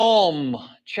Psalm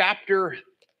chapter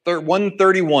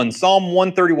 131, Psalm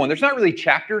 131. There's not really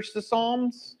chapters to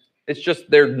Psalms. It's just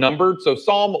they're numbered. So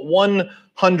Psalm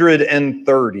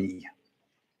 130.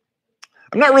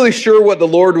 I'm not really sure what the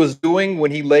Lord was doing when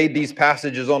he laid these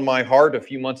passages on my heart a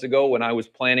few months ago when I was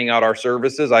planning out our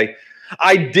services. I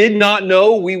did not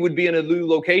know we would be in a new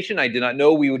location. I did not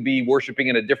know we would be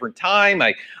worshiping at a different time.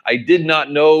 I did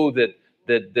not know that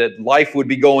life would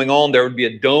be going on. There would be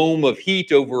a dome of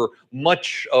heat over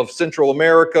much of Central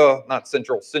America, not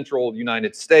central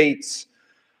United States.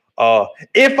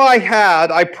 If I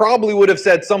had, I probably would have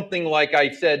said something like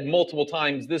I said multiple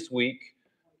times this week.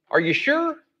 Are you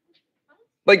sure?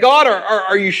 Like, God,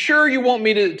 are you sure you want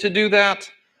me to do that?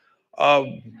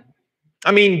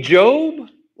 Job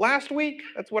last week,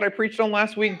 that's what I preached on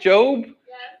last week, Job.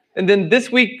 And then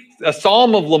this week, a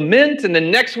psalm of lament, and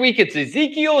then next week it's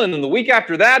Ezekiel, and then the week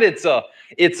after that it's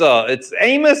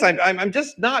Amos. I'm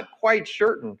just not quite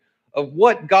certain of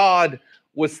what God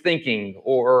was thinking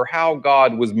or how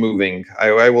God was moving.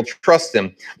 I will trust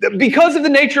him. Because of the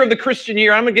nature of the Christian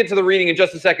year, I'm going to get to the reading in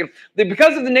just a second.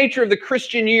 Because of the nature of the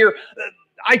Christian year,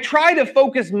 I try to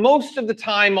focus most of the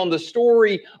time on the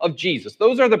story of Jesus.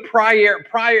 Those are the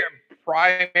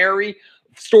primary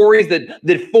stories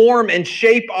that form and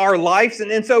shape our lives.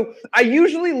 And so I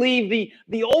usually leave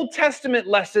the Old Testament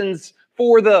lessons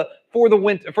for the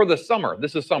summer.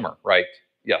 This is summer, right?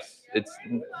 Yes,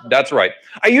 that's right.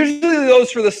 I usually leave those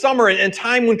for the summer and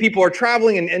time when people are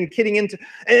traveling and getting into.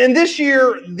 And this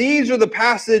year, these are the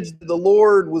passages the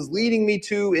Lord was leading me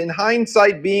to. In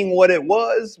hindsight, being what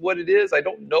it is, I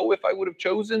don't know if I would have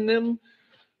chosen them.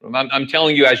 I'm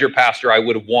telling you, as your pastor, I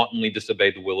would have wantonly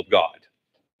disobeyed the will of God.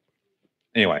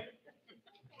 Anyway,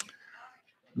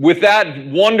 with that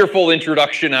wonderful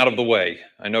introduction out of the way,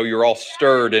 I know you're all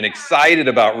stirred and excited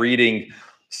about reading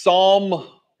Psalm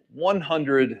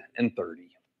 130.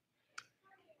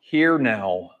 Hear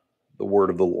now the word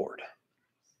of the Lord.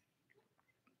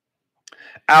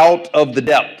 Out of the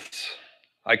depths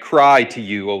I cry to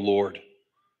you, O Lord.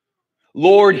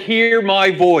 Lord, hear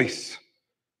my voice.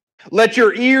 Let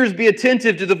your ears be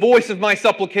attentive to the voice of my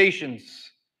supplications.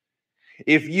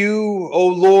 If you, O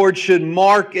Lord, should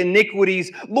mark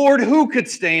iniquities, Lord, who could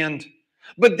stand?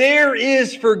 But there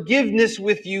is forgiveness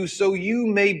with you, so you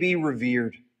may be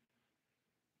revered.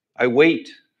 I wait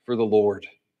for the Lord.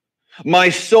 My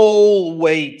soul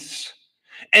waits,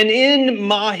 and in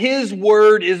his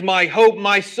word is my hope.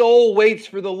 My soul waits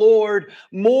for the Lord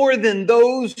more than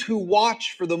those who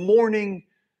watch for the morning,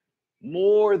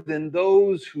 more than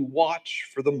those who watch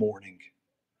for the morning.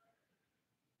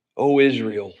 O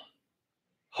Israel,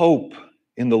 hope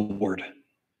in the Lord.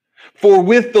 For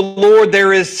with the Lord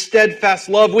there is steadfast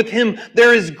love. With him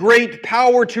there is great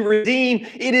power to redeem.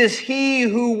 It is he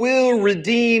who will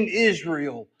redeem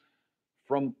Israel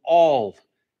from all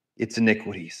its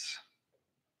iniquities.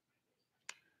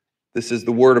 This is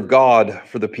the word of God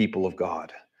for the people of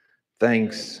God.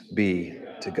 Thanks be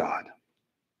to God.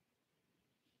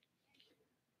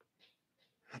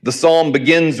 The psalm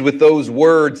begins with those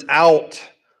words, out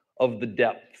of the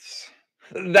depths.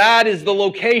 That is the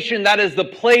location, that is the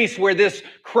place where this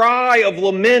cry of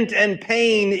lament and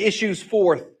pain issues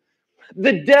forth.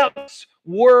 The depths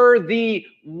were the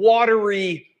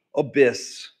watery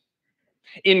abyss.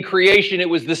 In creation, it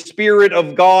was the Spirit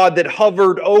of God that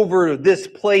hovered over this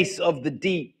place of the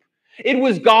deep. It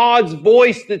was God's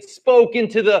voice that spoke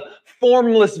into the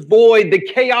formless void, the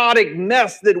chaotic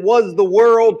mess that was the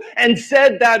world, and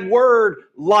said that word,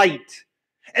 light.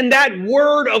 And that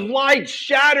word of light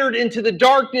shattered into the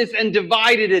darkness and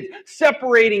divided it,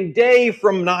 separating day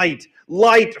from night,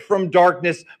 light from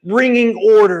darkness, bringing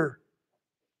order.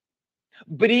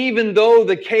 But even though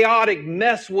the chaotic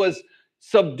mess was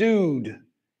subdued,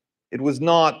 it was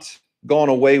not gone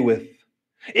away with.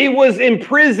 It was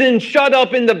imprisoned, shut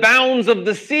up in the bounds of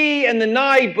the sea and the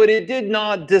night, but it did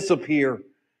not disappear.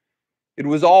 It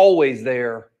was always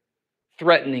there,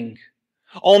 threatening,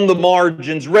 on the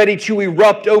margins, ready to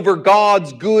erupt over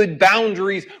God's good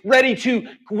boundaries, ready to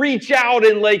reach out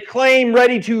and lay claim,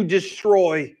 ready to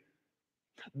destroy.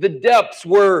 The depths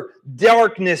were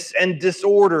darkness and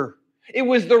disorder. It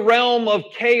was the realm of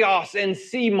chaos and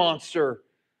sea monster.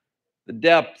 The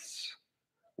depths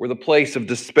were the place of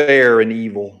despair and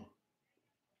evil.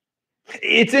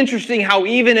 It's interesting how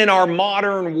even in our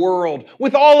modern world,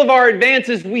 with all of our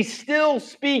advances, we still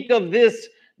speak of this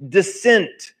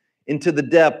descent into the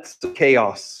depths of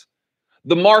chaos.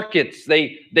 The markets,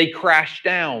 they crash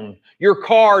down. Your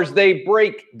cars, they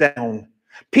break down.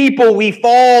 People, we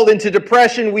fall into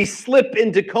depression. We slip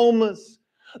into comas.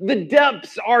 The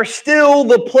depths are still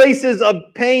the places of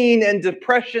pain and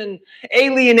depression,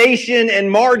 alienation and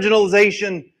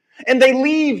marginalization. And they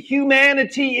leave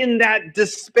humanity in that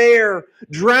despair,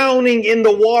 drowning in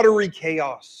the watery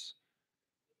chaos.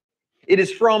 It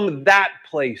is from that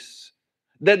place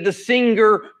that the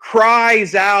singer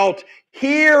cries out,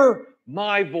 "Hear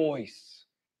my voice."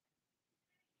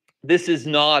 This is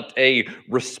not a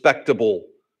respectable,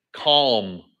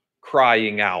 calm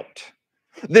crying out.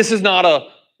 This is not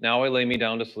a, "Now I lay me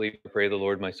down to sleep, I pray the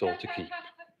Lord my soul to keep."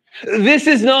 This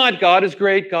is not, "God is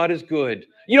great, God is good."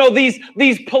 You know, these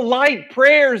polite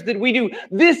prayers that we do.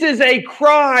 This is a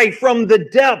cry from the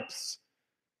depths.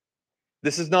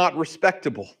 This is not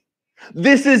respectable.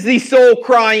 This is the soul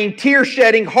crying, tear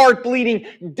shedding, heart bleeding,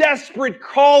 desperate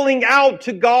calling out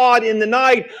to God in the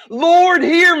night, "Lord,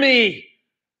 hear me."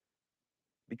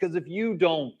 Because if you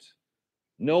don't,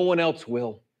 no one else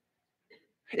will.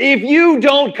 If you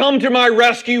don't come to my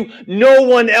rescue, no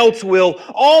one else will.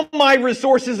 All my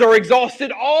resources are exhausted.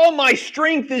 All my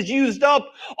strength is used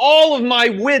up. All of my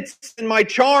wits and my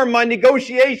charm, my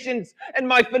negotiations and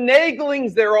my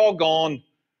finaglings, they're all gone.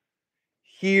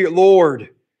 Hear,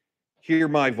 Lord, hear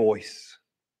my voice.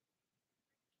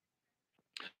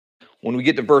 When we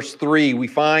get to verse 3, we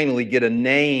finally get a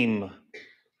name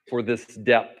for this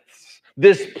depths,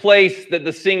 this place that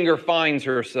the singer finds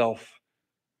herself.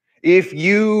 If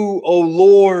you, O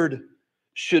Lord,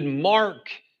 should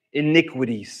mark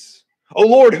iniquities, O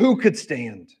Lord, who could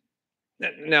stand?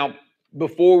 Now,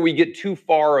 before we get too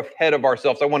far ahead of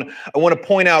ourselves, I want to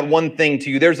point out one thing to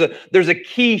you. There's a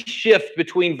key shift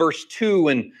between verse 2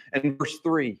 and verse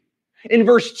 3. In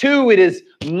verse 2, it is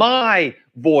my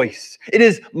voice. It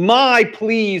is my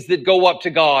pleas that go up to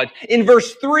God. In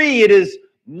verse 3, it is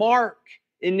mark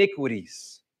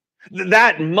iniquities.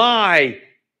 That my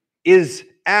is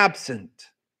absent,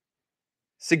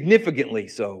 significantly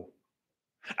so.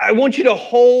 I want you to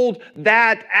hold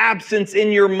that absence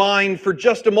in your mind for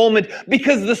just a moment,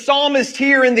 because the psalmist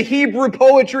here in the Hebrew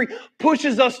poetry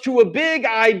pushes us to a big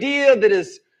idea that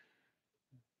is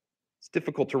it's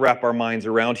difficult to wrap our minds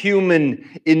around.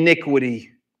 Human iniquity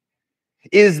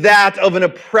is that of an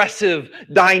oppressive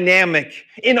dynamic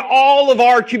in all of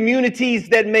our communities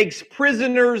that makes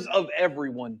prisoners of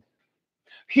everyone.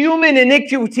 Human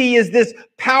iniquity is this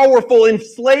powerful,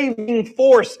 enslaving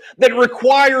force that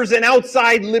requires an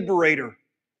outside liberator.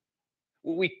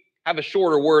 We have a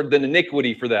shorter word than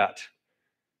iniquity for that.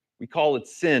 We call it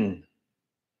sin.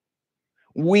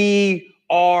 We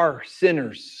are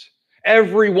sinners.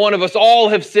 Every one of us, all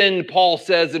have sinned, Paul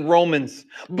says in Romans.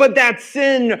 But that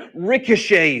sin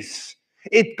ricochets.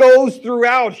 It goes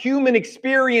throughout human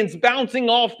experience, bouncing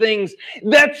off things.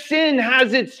 That sin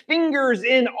has its fingers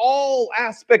in all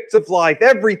aspects of life,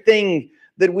 everything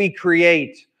that we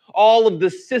create, all of the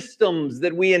systems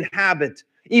that we inhabit.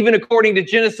 Even according to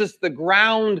Genesis, the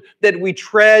ground that we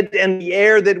tread and the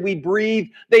air that we breathe,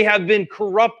 they have been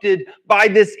corrupted by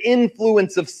this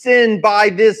influence of sin, by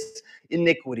this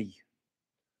iniquity.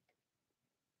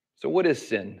 So what is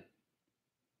sin?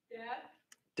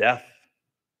 Death.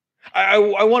 I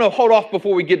want to hold off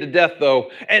before we get to death,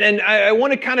 though, and I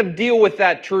want to kind of deal with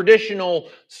that traditional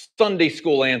Sunday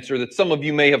school answer that some of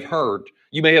you may have heard.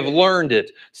 You may have learned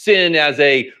it. Sin as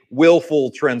a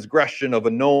willful transgression of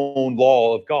a known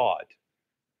law of God.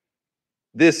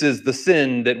 This is the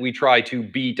sin that we try to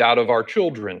beat out of our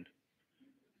children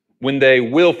when they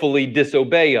willfully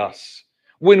disobey us.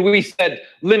 When we set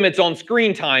limits on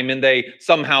screen time and they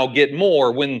somehow get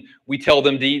more. When we tell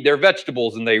them to eat their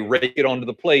vegetables and they rake it onto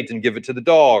the plate and give it to the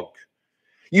dog.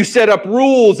 You set up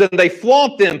rules and they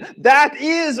flaunt them. That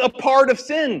is a part of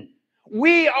sin.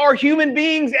 We are human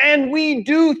beings and we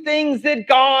do things that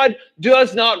God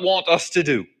does not want us to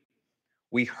do.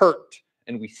 We hurt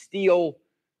and we steal.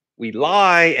 We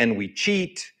lie and we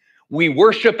cheat. We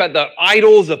worship at the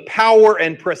idols of power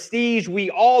and prestige. We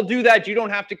all do that. You don't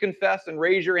have to confess and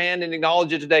raise your hand and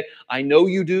acknowledge it today. I know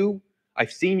you do.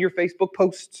 I've seen your Facebook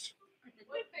posts.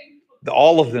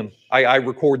 All of them. I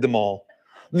record them all.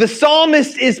 The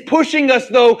psalmist is pushing us,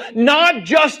 though, not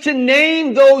just to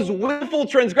name those willful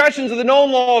transgressions of the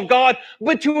known law of God,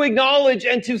 but to acknowledge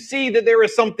and to see that there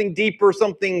is something deeper,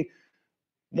 something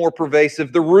more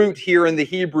pervasive. The root here in the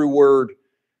Hebrew word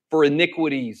for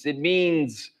iniquities, it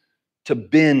means to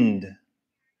bend,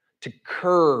 to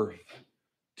curve,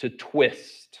 to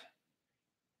twist.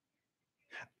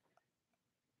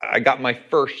 I got my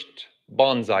first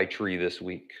bonsai tree this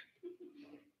week.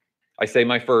 I say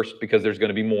my first because there's going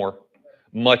to be more,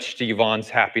 much to Yvonne's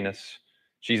happiness.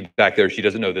 She's back there. She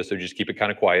doesn't know this, so just keep it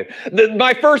kind of quiet.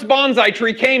 My first bonsai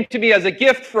tree came to me as a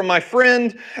gift from my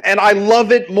friend, and I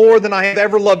love it more than I have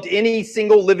ever loved any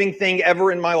single living thing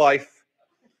ever in my life.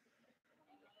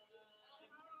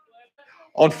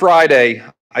 On Friday,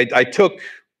 I took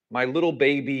my little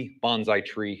baby bonsai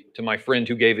tree to my friend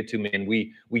who gave it to me, and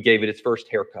we gave it its first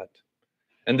haircut.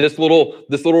 And this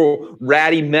little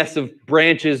ratty mess of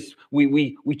branches,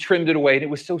 we trimmed it away, and it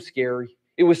was so scary.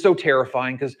 It was so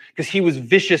terrifying because he was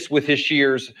vicious with his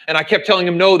shears, and I kept telling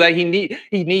him no, that he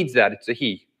needs that. It's a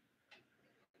he.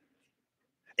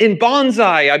 In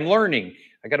bonsai, I'm learning.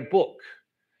 I got a book.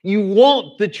 You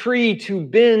want the tree to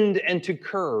bend and to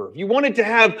curve. You want it to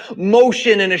have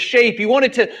motion and a shape. You want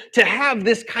it to have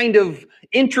this kind of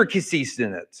intricacies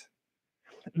in it.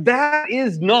 That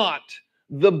is not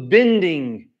the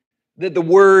bending that the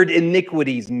word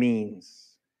iniquities means.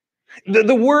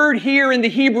 The word here in the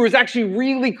Hebrew is actually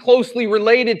really closely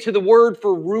related to the word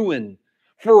for ruin,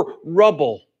 for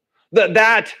rubble.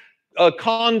 That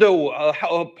condo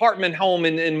apartment home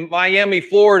in Miami,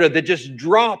 Florida that just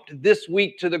dropped this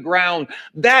week to the ground,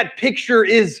 that picture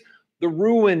is the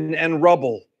ruin and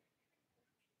rubble.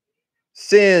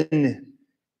 Sin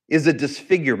is a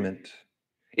disfigurement.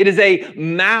 It is a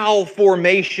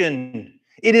malformation.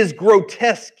 It is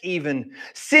grotesque even.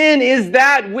 Sin is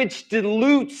that which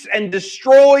dilutes and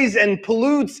destroys and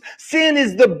pollutes. Sin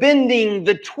is the bending,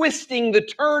 the twisting, the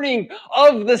turning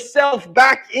of the self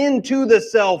back into the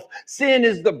self. Sin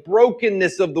is the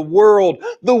brokenness of the world,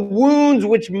 the wounds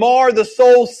which mar the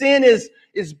soul. Sin is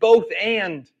both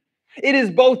and. It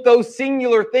is both those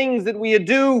singular things that we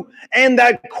do and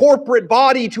that corporate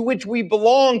body to which we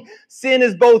belong. Sin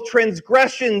is both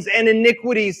transgressions and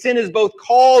iniquities. Sin is both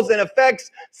cause and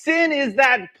effects. Sin is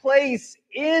that place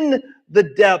in the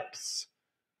depths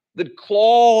that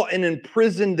claw and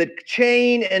imprison, that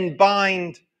chain and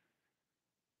bind.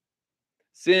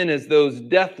 Sin is those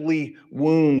deathly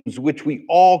wounds which we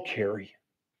all carry.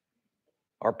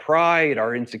 Our pride,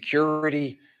 our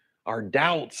insecurity, our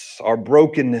doubts, our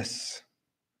brokenness.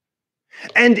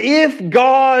 And if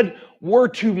God were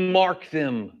to mark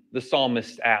them, the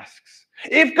psalmist asks,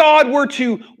 if God were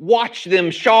to watch them,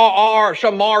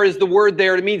 shamar is the word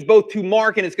there. It means both to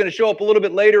mark, and it's going to show up a little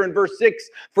bit later in verse 6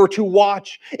 for to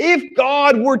watch. If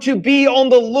God were to be on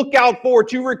the lookout for,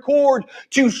 to record,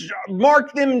 to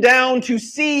mark them down, to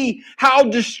see how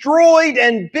destroyed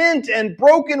and bent and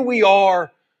broken we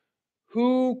are,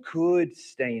 who could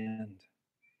stand?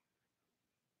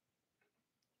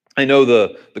 I know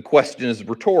the question is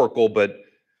rhetorical, but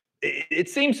it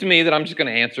seems to me that I'm just going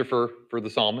to answer for the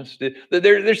psalmist.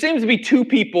 There seems to be two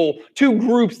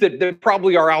groups that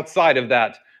probably are outside of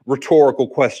that rhetorical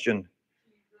question.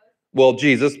 Well,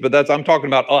 Jesus, but I'm talking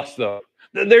about us, though.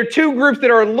 There are two groups that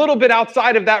are a little bit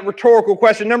outside of that rhetorical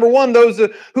question. Number one, those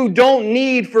who don't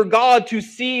need for God to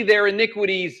see their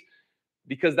iniquities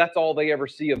because that's all they ever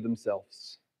see of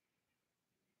themselves.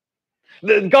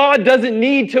 God doesn't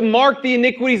need to mark the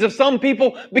iniquities of some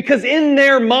people because in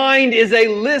their mind is a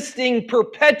listing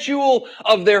perpetual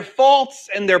of their faults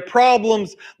and their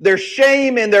problems, their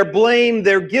shame and their blame,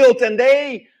 their guilt, and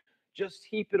they just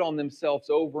heap it on themselves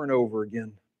over and over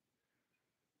again.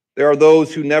 There are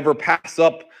those who never pass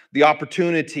up the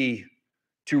opportunity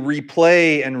to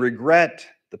replay and regret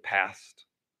the past.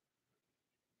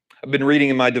 I've been reading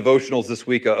in my devotionals this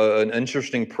week an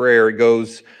interesting prayer. It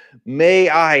goes, "May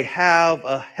I have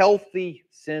a healthy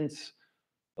sense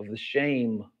of the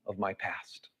shame of my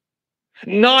past."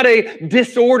 Not a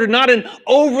disorder, not an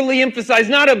overly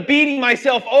emphasized, not a beating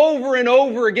myself over and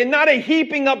over again, not a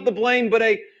heaping up the blame, but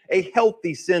a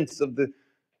healthy sense of the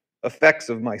effects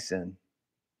of my sin.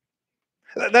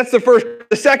 That's the first.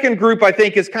 The second group, I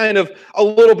think, is kind of a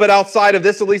little bit outside of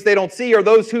this, at least they don't see, are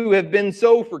those who have been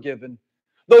so forgiven.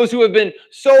 Those who have been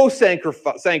so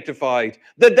sanctified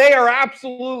that they are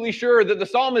absolutely sure that the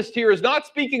psalmist here is not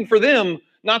speaking for them,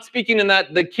 not speaking in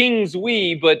that the king's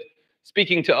we, but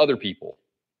speaking to other people.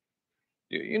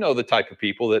 You know the type of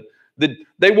people that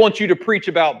they want you to preach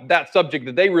about that subject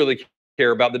that they really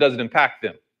care about that doesn't impact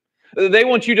them. They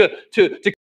want you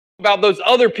to about those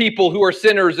other people who are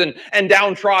sinners and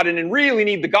downtrodden and really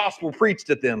need the gospel preached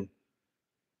at them.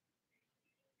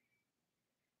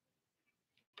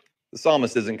 The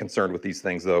psalmist isn't concerned with these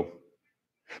things, though.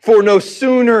 For no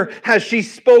sooner has she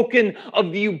spoken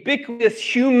of the ubiquitous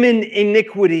human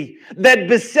iniquity that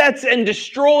besets and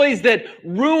destroys, that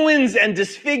ruins and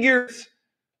disfigures,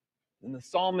 than the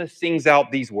psalmist sings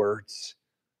out these words,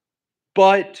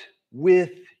 "But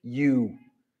with you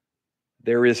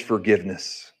there is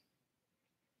forgiveness."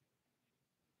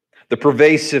 The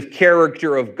pervasive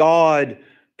character of God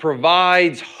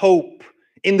provides hope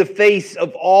in the face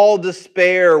of all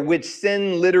despair which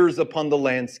sin litters upon the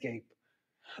landscape.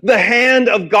 The hand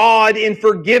of God in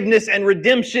forgiveness and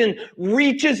redemption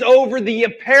reaches over the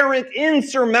apparently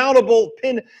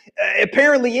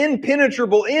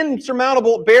impenetrable,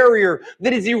 insurmountable barrier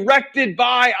that is erected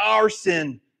by our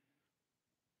sin.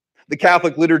 The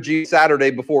Catholic liturgy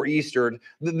Saturday before Easter,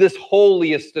 this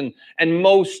holiest and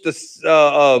most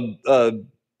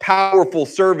powerful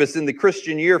service in the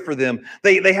Christian year for them,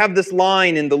 they have this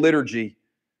line in the liturgy.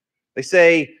 They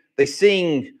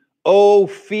sing, "O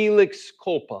felix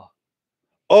culpa,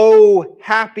 O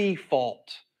happy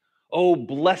fault, O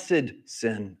blessed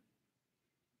sin.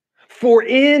 For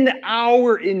in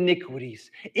our iniquities,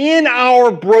 in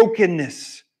our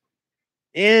brokenness,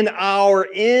 in our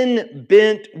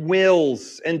inbent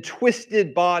wills and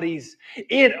twisted bodies,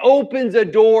 it opens a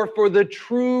door for the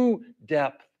true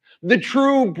depth, the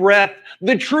true breadth,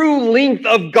 the true length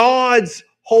of God's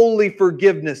holy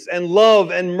forgiveness and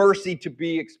love and mercy to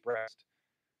be expressed."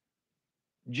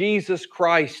 Jesus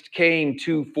Christ came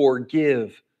to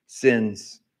forgive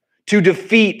sins, to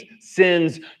defeat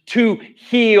sins, to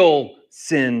heal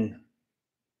sin.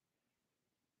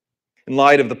 In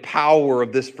light of the power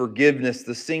of this forgiveness,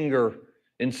 the singer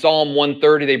in Psalm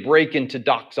 130, they break into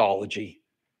doxology.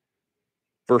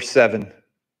 Verse 7,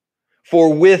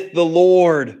 "For with the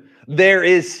Lord there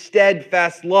is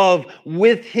steadfast love,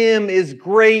 with him is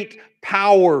great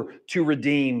power to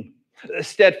redeem."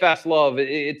 Steadfast love,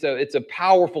 it's a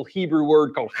powerful Hebrew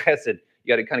word called chesed. You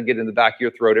got to kind of get in the back of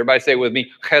your throat. Everybody say it with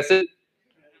me, chesed.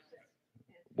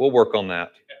 We'll work on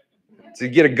that. So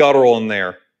you get a guttural in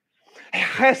there.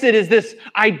 Chesed is this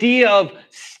idea of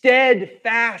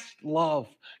steadfast love,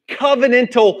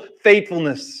 covenantal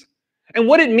faithfulness. And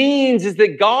what it means is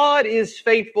that God is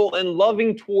faithful and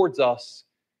loving towards us,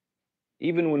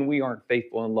 even when we aren't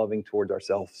faithful and loving towards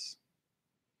ourselves.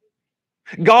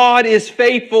 God is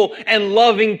faithful and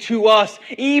loving to us,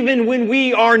 even when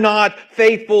we are not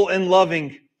faithful and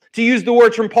loving. To use the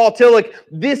words from Paul Tillich,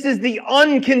 this is the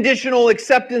unconditional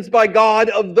acceptance by God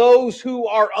of those who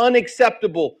are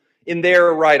unacceptable in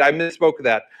their right. I misspoke of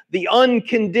that. The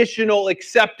unconditional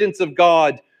acceptance of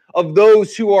God of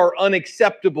those who are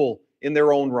unacceptable in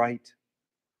their own right.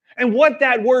 And what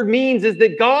that word means is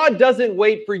that God doesn't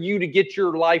wait for you to get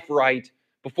your life right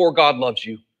before God loves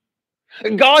you.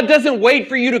 God doesn't wait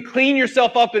for you to clean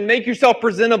yourself up and make yourself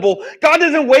presentable. God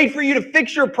doesn't wait for you to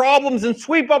fix your problems and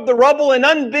sweep up the rubble and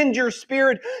unbend your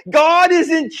spirit. God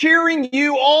isn't cheering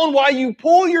you on while you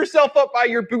pull yourself up by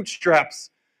your bootstraps.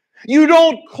 You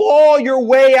don't claw your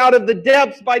way out of the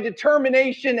depths by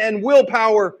determination and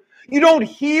willpower. You don't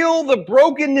heal the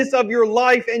brokenness of your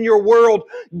life and your world.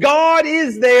 God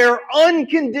is there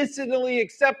unconditionally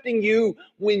accepting you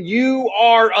when you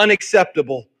are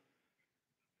unacceptable.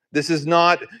 This is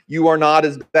not, you are not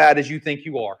as bad as you think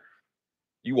you are.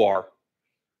 You are.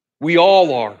 We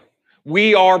all are.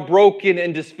 We are broken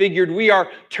and disfigured. We are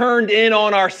turned in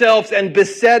on ourselves and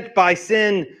beset by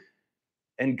sin.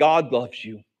 And God loves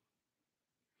you.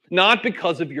 Not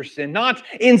because of your sin, not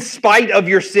in spite of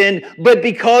your sin, but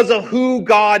because of who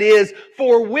God is.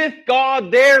 For with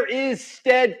God there is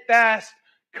steadfast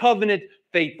covenant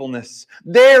faithfulness.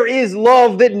 There is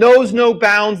love that knows no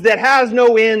bounds, that has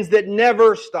no ends, that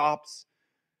never stops.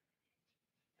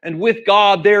 And with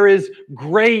God there is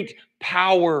great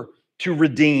power to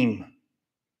redeem,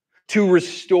 to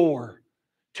restore,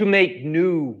 to make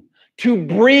new, to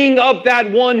bring up that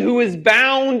one who is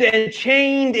bound and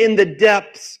chained in the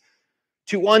depths,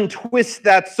 to untwist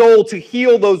that soul, to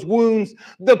heal those wounds.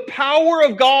 The power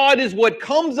of God is what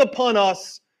comes upon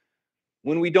us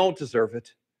when we don't deserve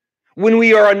it, when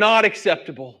we are not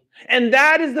acceptable. And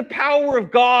that is the power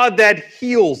of God that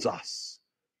heals us.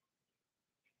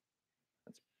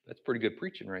 That's pretty good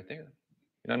preaching right there.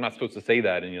 And I'm not supposed to say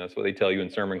that, and that's what they tell you in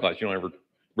sermon class. You don't ever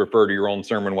refer to your own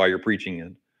sermon while you're preaching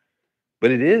it.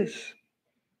 But it is.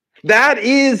 That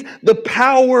is the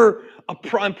power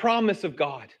and promise of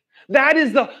God. That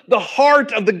is the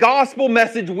heart of the gospel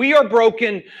message. We are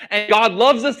broken, and God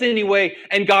loves us anyway,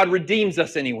 and God redeems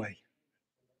us anyway.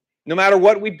 No matter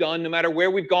what we've done, no matter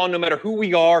where we've gone, no matter who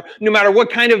we are, no matter what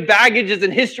kind of baggages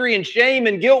and history and shame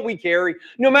and guilt we carry,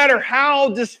 no matter how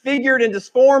disfigured and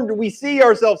disformed we see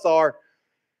ourselves are,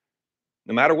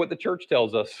 no matter what the church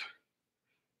tells us,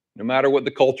 no matter what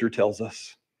the culture tells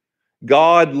us,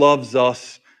 God loves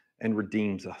us and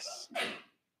redeems us.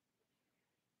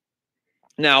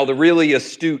 Now, the really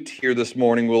astute here this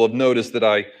morning will have noticed that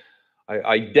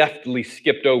I deftly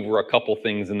skipped over a couple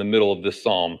things in the middle of this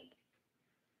psalm.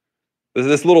 There's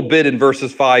this little bit in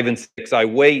verses 5 and 6. I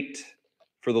wait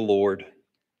for the Lord.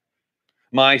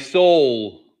 My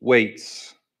soul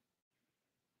waits.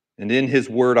 and in his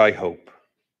word I hope.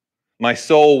 My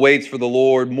soul waits for the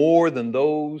Lord more than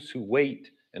those who wait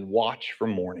and watch for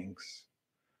mornings.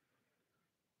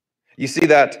 You see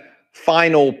that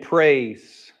final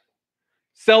praise,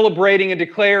 celebrating and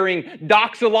declaring,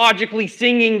 doxologically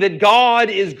singing that God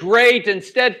is great and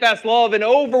steadfast love and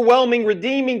overwhelming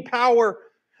redeeming power.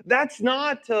 That's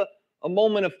not a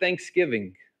moment of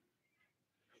thanksgiving.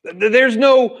 There's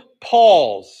no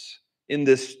pause in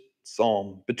this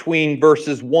psalm between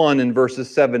verses 1 and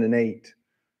verses 7 and 8.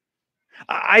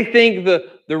 I think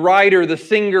the writer, the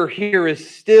singer here is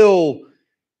still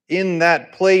in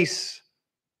that place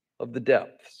of the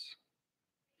depths.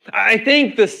 I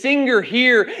think the singer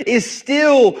here is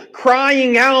still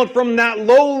crying out from that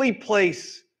lowly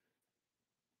place.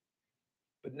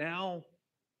 But now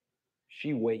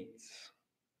she waits.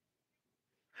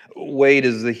 Wait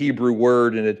is the Hebrew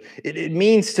word, and it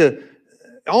means to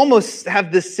almost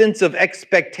have this sense of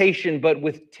expectation, but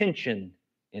with tension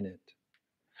in it.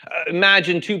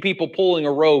 Imagine two people pulling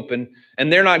a rope and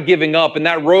they're not giving up, and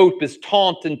that rope is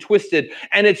taut and twisted,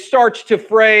 and it starts to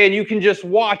fray, and you can just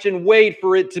watch and wait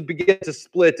for it to begin to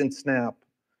split and snap.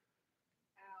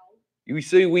 You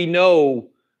see, we know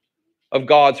of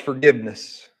God's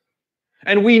forgiveness.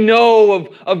 And we know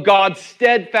of God's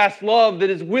steadfast love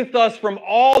that is with us from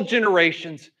all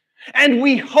generations. And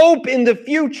we hope in the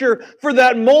future for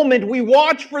that moment. We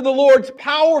watch for the Lord's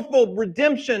powerful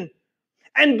redemption.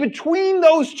 And between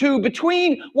those two,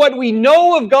 between what we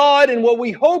know of God and what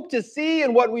we hope to see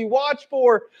and what we watch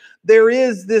for, there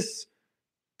is this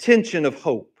tension of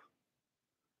hope.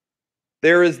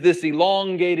 There is this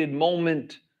elongated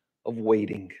moment of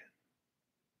waiting.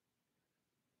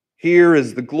 Here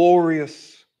is the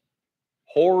glorious,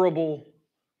 horrible,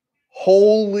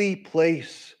 holy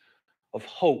place of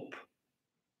hope.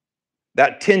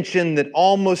 That tension that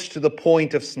almost to the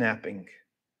point of snapping.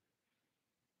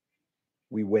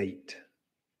 We wait.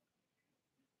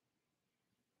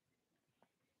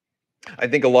 I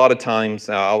think a lot of times,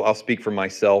 I'll speak for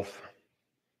myself.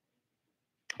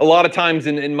 A lot of times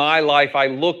in my life, I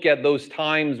look at those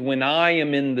times when I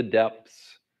am in the depths.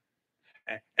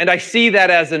 And I see that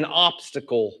as an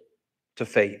obstacle to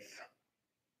faith.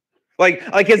 Like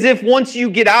as if once you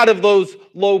get out of those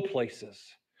low places,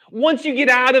 once you get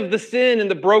out of the sin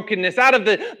and the brokenness, out of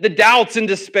the doubts and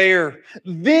despair,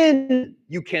 then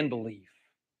you can believe.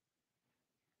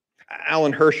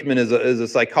 Alan Hirschman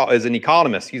is an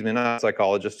economist, not a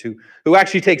psychologist, who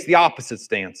actually takes the opposite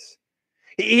stance.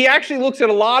 He actually looks at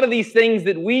a lot of these things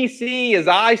that we see, as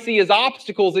I see, as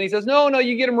obstacles, and he says, no,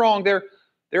 you get them wrong.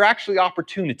 They're actually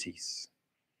opportunities.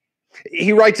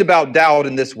 He writes about doubt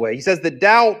in this way. He says that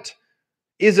doubt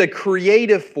is a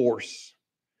creative force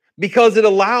because it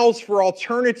allows for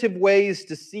alternative ways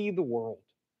to see the world.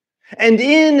 And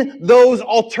in those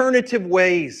alternative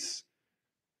ways,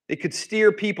 it could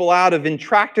steer people out of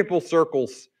intractable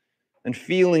circles and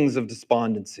feelings of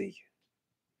despondency.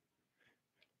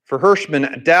 For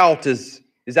Hirschman, doubt is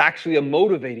actually a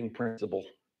motivating principle,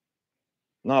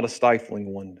 not a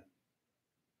stifling one.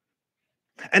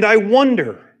 And I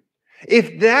wonder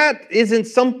if that isn't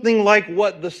something like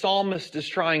what the psalmist is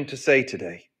trying to say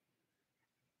today.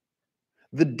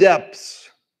 The depths,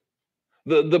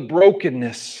 the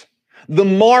brokenness, the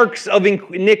marks of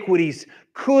iniquities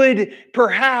could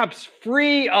perhaps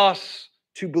free us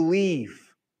to believe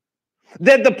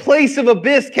that the place of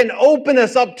abyss can open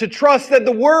us up to trust that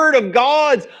the word of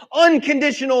God's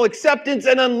unconditional acceptance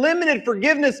and unlimited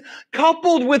forgiveness,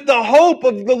 coupled with the hope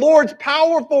of the Lord's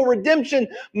powerful redemption,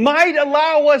 might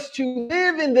allow us to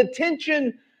live in the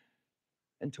tension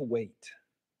and to wait.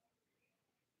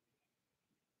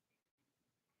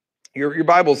 Your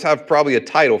Bibles have probably a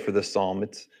title for this psalm.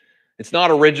 It's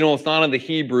not original, it's not in the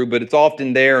Hebrew, but it's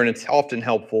often there and it's often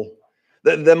helpful.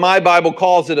 My Bible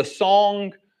calls it a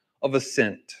song of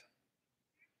ascent.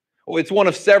 It's one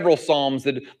of several psalms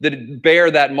that bear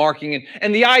that marking.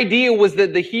 And the idea was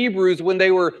that the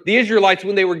Israelites,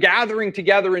 when they were gathering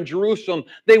together in Jerusalem,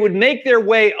 they would make their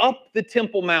way up the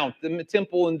Temple Mount. The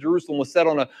temple in Jerusalem was set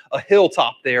on a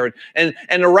hilltop there. And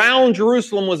around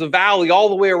Jerusalem was a valley all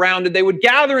the way around. And they would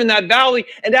gather in that valley.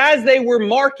 And as they were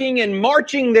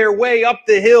marching their way up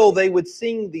the hill, they would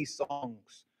sing these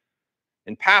songs.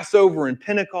 In Passover and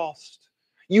Pentecost,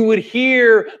 you would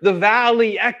hear the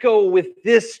valley echo with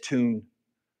this tune.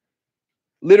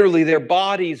 Literally, their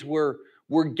bodies were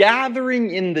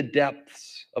gathering in the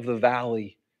depths of the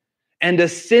valley and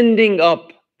ascending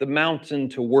up the mountain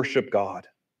to worship God.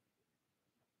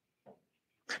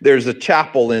 There's a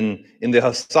chapel in the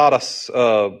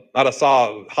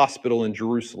Hadassah Hospital in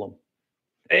Jerusalem.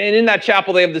 And in that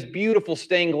chapel, they have this beautiful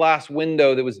stained glass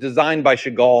window that was designed by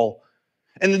Chagall.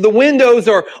 And the windows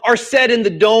are set in the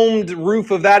domed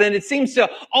roof of that, and it seems to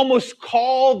almost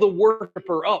call the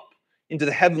worshiper up into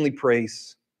the heavenly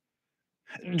praise.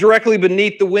 Directly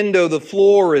beneath the window, the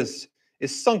floor is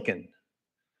sunken,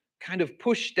 kind of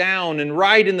pushed down, and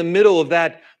right in the middle of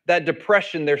that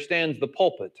depression, there stands the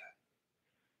pulpit.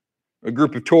 A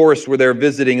group of tourists were there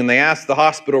visiting, and they asked the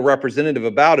hospital representative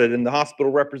about it, and the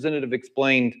hospital representative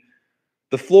explained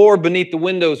the floor beneath the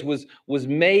windows was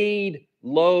made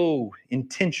low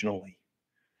intentionally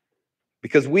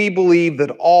because we believe that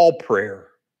all prayer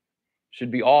should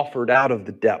be offered out of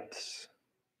the depths.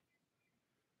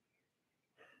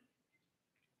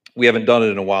 We haven't done it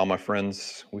in a while, my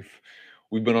friends.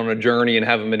 We've been on a journey and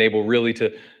haven't been able really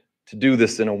to do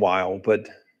this in a while, but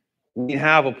we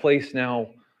have a place now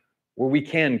where we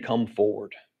can come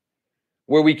forward,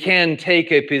 where we can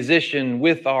take a position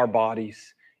with our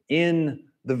bodies in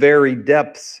the very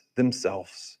depths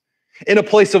themselves, in a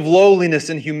place of lowliness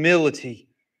and humility.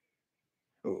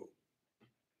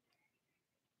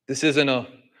 This isn't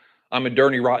I'm a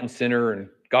dirty, rotten sinner and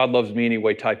God loves me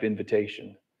anyway type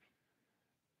invitation.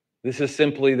 This is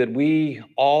simply that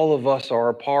all of us are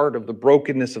a part of the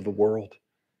brokenness of the world.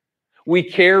 We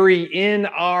carry in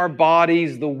our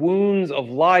bodies the wounds of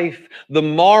life, the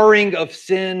marring of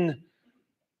sin,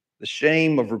 the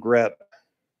shame of regret.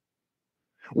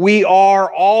 We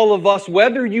are, all of us,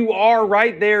 whether you are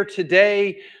right there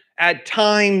today, at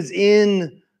times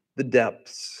in the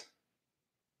depths.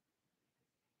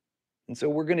 And so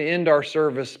we're going to end our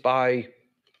service by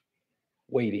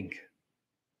waiting.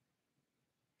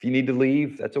 If you need to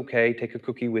leave, that's okay. Take a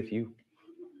cookie with you.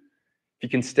 If you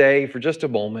can stay for just a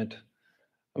moment,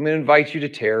 I'm going to invite you to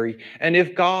tarry. And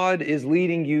if God is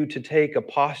leading you to take a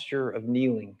posture of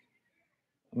kneeling,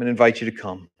 I'm going to invite you to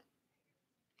come.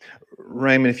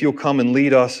 Raymond, if you'll come and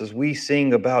lead us as we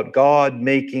sing about God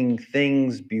making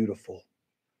things beautiful.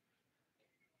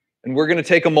 And we're going to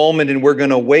take a moment and we're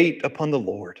going to wait upon the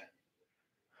Lord.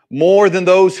 More than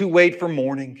those who wait for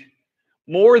morning.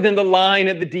 More than the line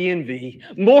at the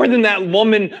DMV. More than that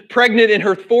woman pregnant in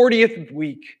her 40th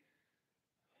week.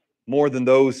 More than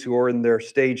those who are in their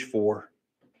stage 4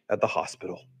 at the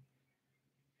hospital.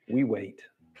 We wait,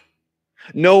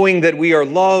 knowing that we are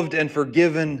loved and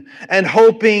forgiven, and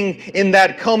hoping in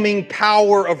that coming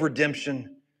power of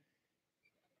redemption,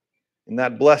 in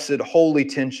that blessed holy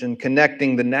tension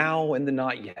connecting the now and the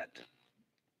not yet.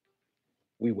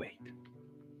 We wait.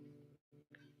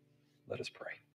 Let us pray.